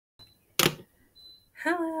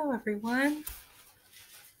Hello, everyone.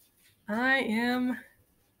 I am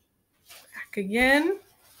back again.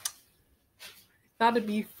 Thought it'd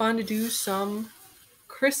be fun to do some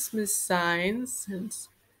Christmas signs since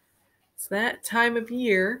it's that time of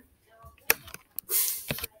year.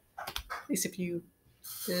 At least if you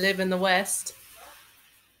live in the West.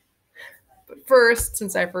 But first,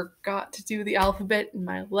 since I forgot to do the alphabet in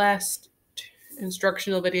my last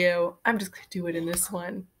instructional video, I'm just going to do it in this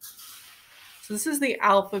one. So this is the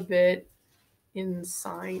alphabet in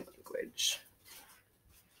sign language.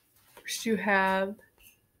 First you have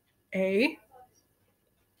A.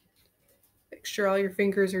 Make sure all your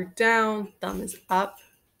fingers are down, thumb is up.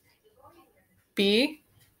 B,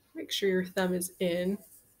 make sure your thumb is in.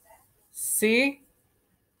 C,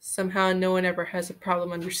 somehow no one ever has a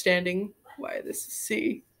problem understanding why this is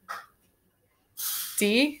C.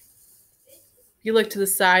 D, if you look to the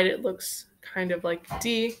side, it looks kind of like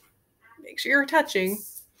D. Make sure you're touching.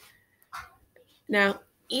 Now,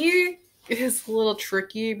 E is a little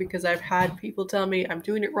tricky because I've had people tell me I'm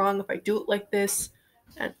doing it wrong if I do it like this,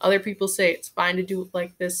 and other people say it's fine to do it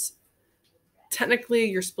like this. Technically,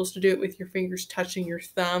 you're supposed to do it with your fingers touching your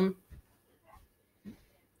thumb.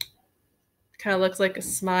 Kind of looks like a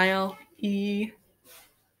smile. E.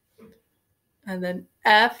 And then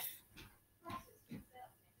F.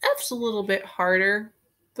 F's a little bit harder,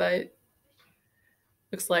 but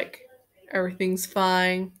looks like everything's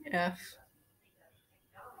fine. F.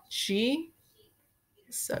 G.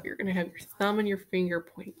 So you're going to have your thumb and your finger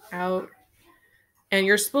point out. And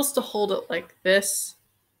you're supposed to hold it like this.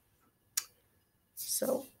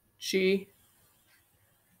 So G.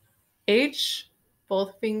 H.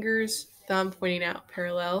 Both fingers, thumb pointing out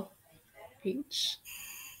parallel. H.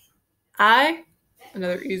 I.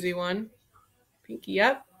 Another easy one. Pinky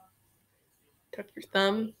up. Tuck your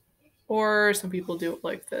thumb. Or some people do it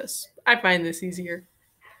like this. I find this easier.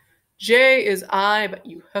 J is I, but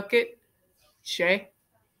you hook it. J.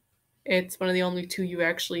 It's one of the only two you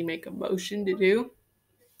actually make a motion to do.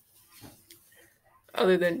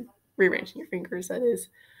 Other than rearranging your fingers, that is.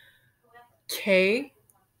 K.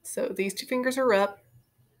 So these two fingers are up.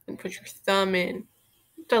 And put your thumb in.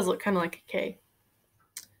 It does look kind of like a K.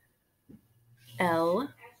 L.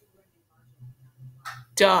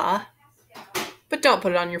 Duh. But don't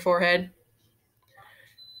put it on your forehead.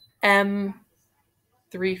 M.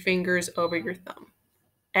 3 fingers over your thumb.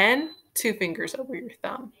 N. 2 fingers over your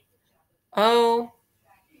thumb. O.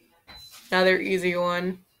 Another easy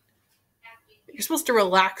one. You're supposed to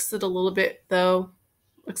relax it a little bit, though.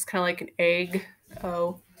 Looks kind of like an egg.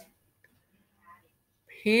 O.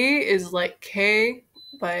 P is like K,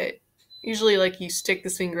 but usually like you stick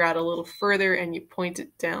this finger out a little further and you point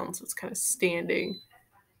it down, so it's kind of standing.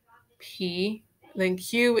 P. Then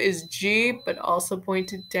Q is G, but also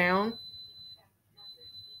pointed down.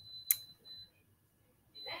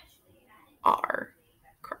 R.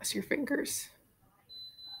 Cross your fingers.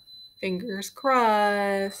 Fingers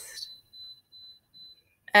crossed.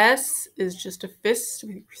 S is just a fist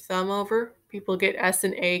with your thumb over. People get S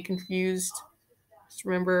and A confused. Just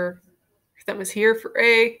remember, your thumb is here for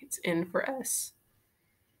A, it's in for S.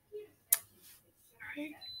 All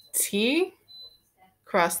right. T.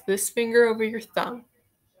 Cross this finger over your thumb.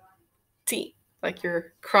 T. Like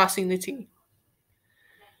you're crossing the T.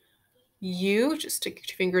 U. Just stick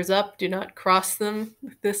your fingers up. Do not cross them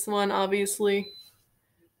with this one, obviously.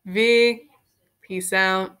 V. Peace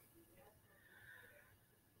out.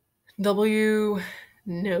 W.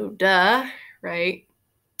 No duh, right?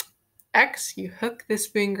 X. You hook this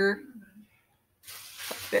finger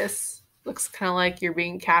like this. Looks kind of like you're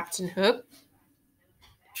being Captain Hook.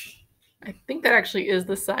 I think that actually is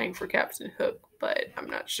the sign for Captain Hook, but I'm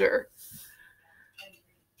not sure.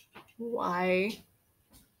 Y.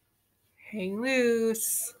 Hang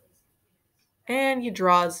loose. And you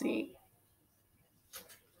draw Z.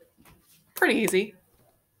 Pretty easy.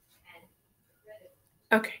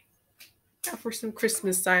 Okay. Now for some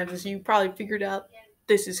Christmas signs. As you probably figured out,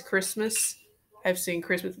 this is Christmas. I've seen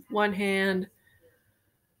Christmas with one hand.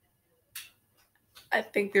 I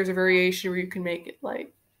think there's a variation where you can make it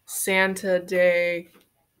like Santa Day.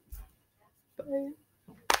 But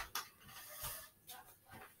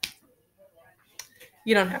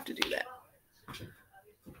you don't have to do that.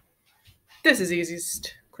 This is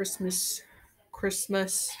easiest. Christmas.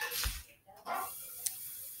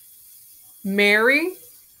 Merry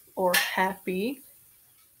or happy.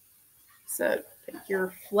 So take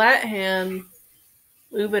your flat hand,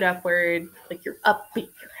 move it upward, like you're upbeat,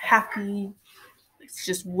 you're happy. It's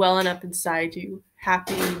just welling up inside you.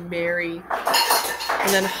 Happy, merry. And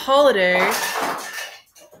then holiday,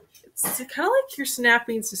 it's It's kind of like you're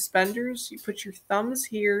snapping suspenders. You put your thumbs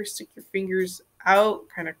here, stick your fingers out,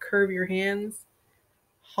 kind of curve your hands.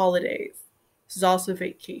 Holidays. This is also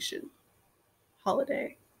vacation.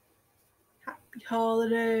 Holiday. Happy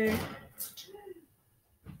holiday.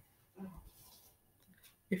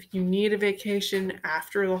 If you need a vacation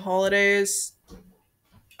after the holidays,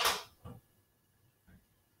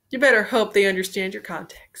 you better hope they understand your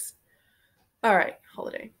context. All right,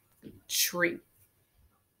 holiday. Tree.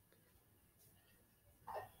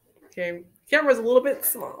 Okay, camera's a little bit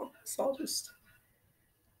small, so I'll just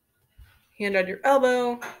hand on your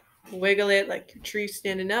elbow, wiggle it like your tree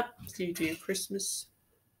standing up, so you do your Christmas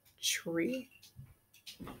tree.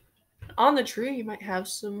 On the tree, you might have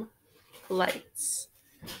some lights.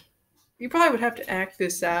 You probably would have to act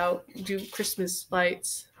this out, do Christmas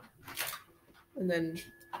lights, and then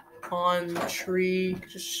on the tree,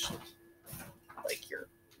 just like you're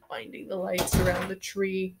binding the lights around the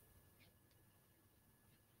tree.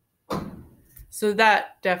 So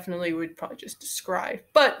that definitely would probably just describe,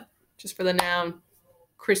 but just for the noun,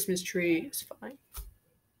 Christmas tree is fine.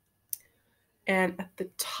 And at the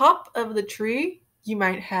top of the tree, you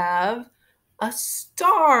might have a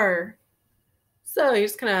star. So you're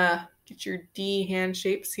just gonna get your D hand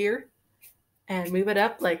shapes here and move it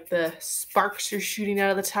up like the sparks are shooting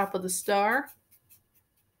out of the top of the star.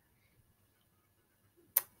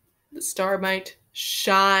 The star might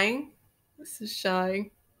shine. This is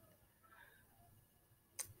shine.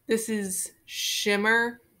 This is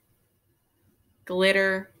shimmer,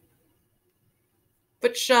 glitter,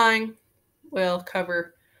 but shine will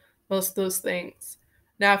cover most of those things.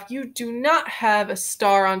 Now, if you do not have a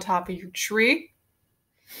star on top of your tree,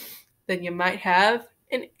 then you might have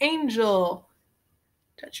an angel.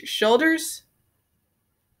 Touch your shoulders,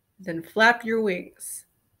 then flap your wings.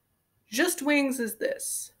 Just wings is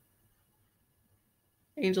this.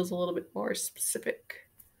 Angel's a little bit more specific.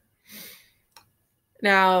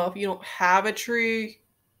 Now, if you don't have a tree,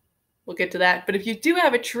 we'll get to that. But if you do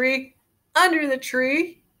have a tree, under the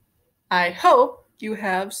tree, I hope you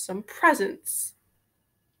have some presents.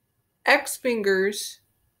 X fingers,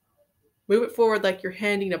 move it forward like you're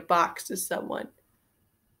handing a box to someone.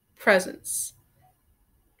 Presents.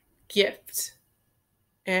 Gift.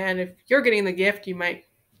 And if you're getting the gift, you might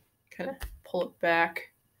kind of pull it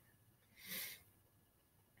back.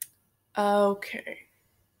 Okay.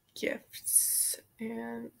 Gifts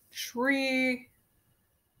and tree,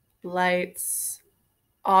 lights.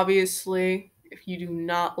 Obviously, if you do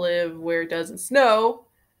not live where it doesn't snow,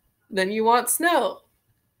 then you want snow.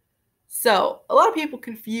 So, a lot of people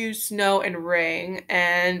confuse snow and rain,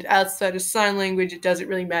 and outside of sign language, it doesn't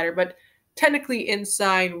really matter. But technically, in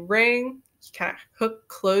sign rain, you kind of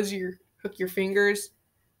hook your fingers,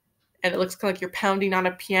 and it looks kind of like you're pounding on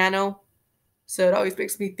a piano. So it always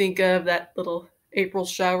makes me think of that little April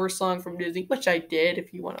Shower song from Disney, which I did.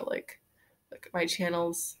 If you want to look at my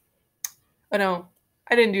channels. Oh no,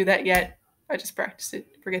 I didn't do that yet. I just practiced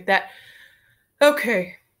it. Forget that.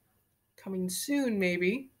 Okay, coming soon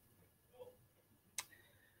maybe.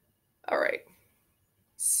 All right,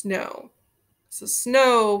 snow. So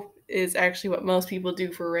snow is actually what most people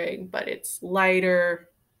do for rain, but it's lighter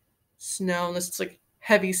snow. Unless it's like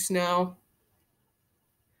heavy snow.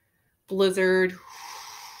 Blizzard.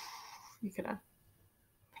 You could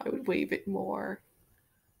probably would wave it more.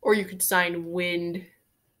 Or you could sign wind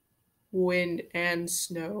and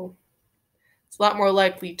snow. It's a lot more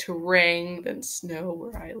likely to rain than snow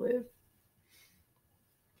where I live.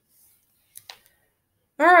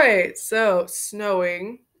 All right, so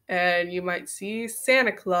snowing, and you might see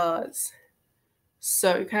Santa Claus.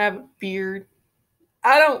 So you kind of have a beard.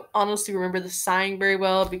 I don't honestly remember the sign very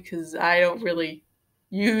well because I don't really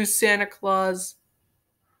use Santa Claus.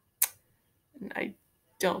 And I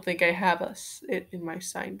don't think I have it in my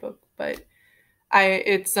sign book, but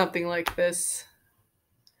it's something like this.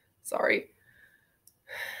 Sorry.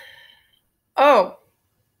 Oh,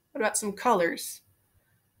 what about some colors?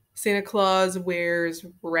 Santa Claus wears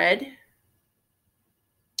red,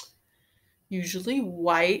 usually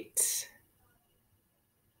white,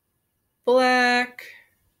 black,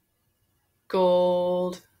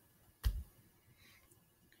 gold,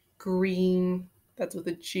 green. That's with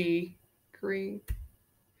a G, green.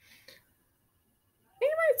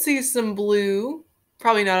 You might see some blue,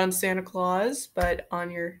 probably not on Santa Claus, but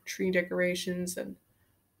on your tree decorations, and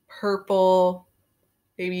purple,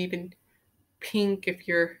 maybe even pink if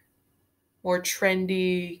you're more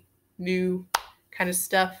trendy, new kind of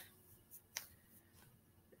stuff.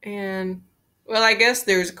 And, well, I guess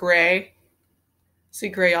there's gray. See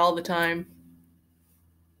gray all the time.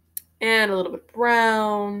 And a little bit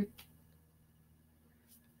brown.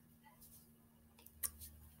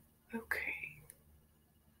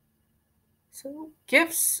 So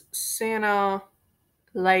gifts, Santa,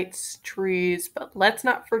 lights, trees, but let's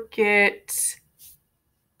not forget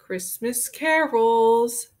Christmas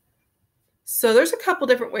carols. So there's a couple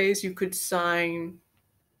different ways you could sign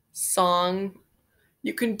song.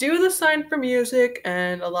 You can do the sign for music,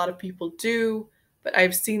 and a lot of people do, but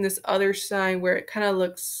I've seen this other sign where it kind of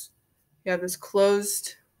looks, you have this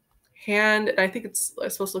closed hand, and I think it's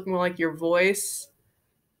supposed to look more like your voice,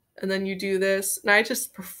 and then you do this. And I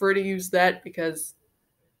just prefer to use that because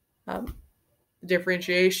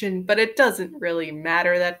differentiation, but it doesn't really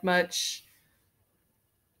matter that much.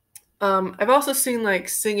 I've also seen like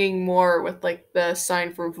singing more with like the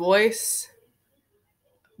sign for voice,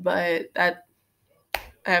 but that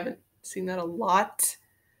I haven't seen that a lot.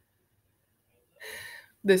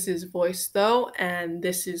 This is voice though, and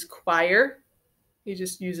this is choir. You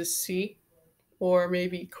just use a C or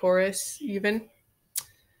maybe chorus even.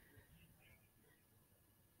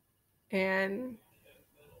 And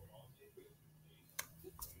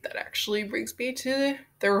that actually brings me to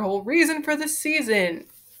their whole reason for the season.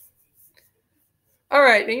 All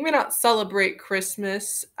right, now you may not celebrate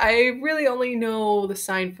Christmas. I really only know the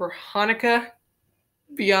sign for Hanukkah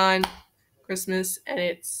beyond Christmas, and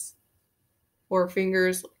it's 4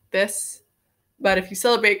 fingers like this. But if you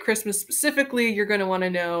celebrate Christmas specifically, you're going to want to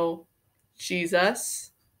know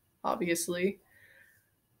Jesus, obviously.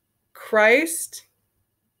 Christ,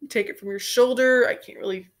 you take it from your shoulder. I can't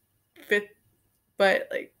really fit, but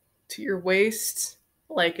like to your waist,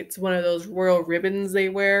 like it's one of those royal ribbons they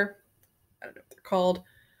wear. I don't know what they're called.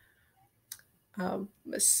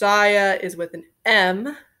 Messiah is with an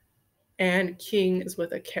M, and King is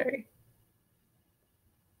with a K.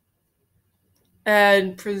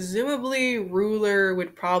 And presumably ruler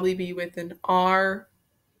would probably be with an R.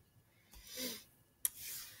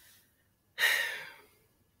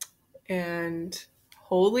 And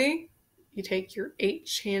holy, you take your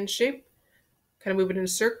H hand shape, kind of move it in a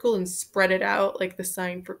circle and spread it out like the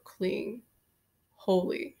sign for clean.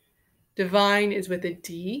 Holy. Divine is with a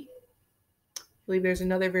D. I believe there's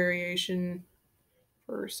another variation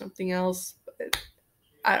for something else, but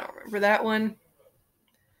I don't remember that one.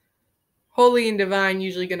 Holy and divine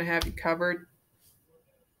usually going to have you covered.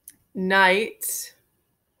 Night,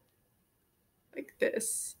 like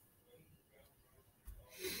this.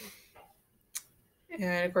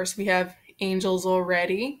 And of course we have angels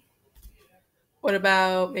already. What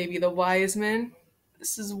about maybe the wise men?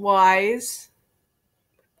 This is wise,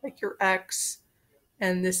 like your X,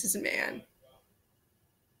 and this is man.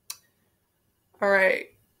 All right,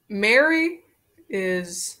 Mary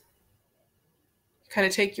is, you kind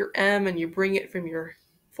of take your M and you bring it from your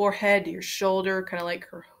forehead to your shoulder, kind of like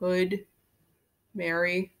her hood.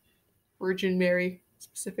 Mary, Virgin Mary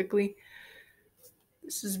specifically.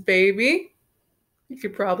 This is baby. You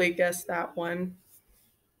could probably guess that one.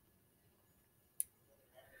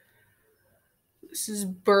 This is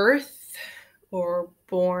birth or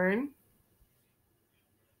born.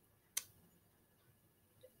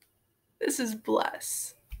 This is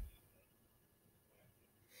bless.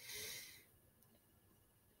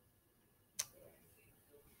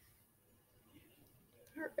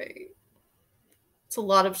 All right. It's a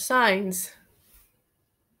lot of signs.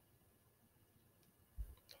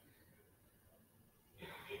 I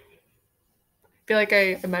feel like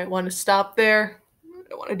I might want to stop there. I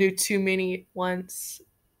don't want to do too many at once,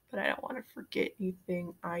 but I don't want to forget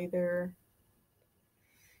anything either.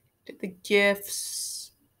 Did the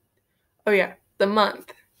gifts. Oh, yeah, the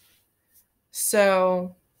month.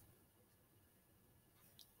 So,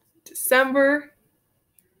 December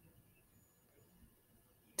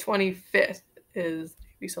 25th is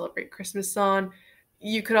we celebrate Christmas on.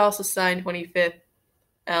 You could also sign 25th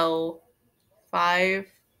L5,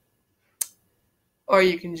 or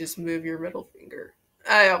you can just move your middle finger.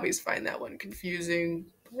 I always find that one confusing,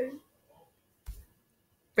 but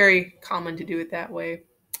very common to do it that way.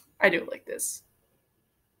 I do it like this.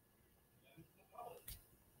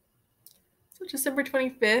 So December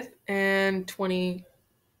 25th and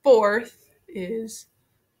 24th is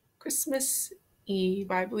Christmas Eve.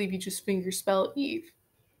 I believe you just fingerspell Eve.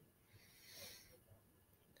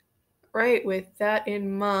 Right, with that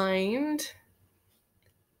in mind,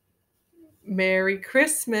 Merry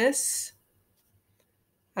Christmas.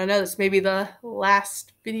 I know this may be the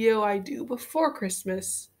last video I do before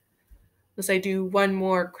Christmas, unless I do one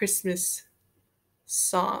more Christmas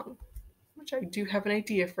song, which I do have an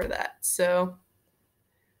idea for that. So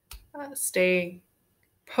stay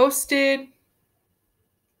posted.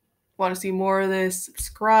 Want to see more of this,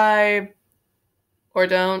 subscribe, or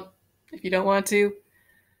don't if you don't want to,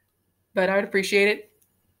 but I would appreciate it.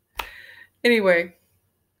 Anyway,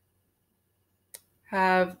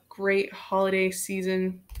 Have great holiday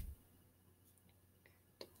season.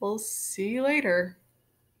 We'll see you later.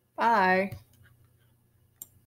 Bye.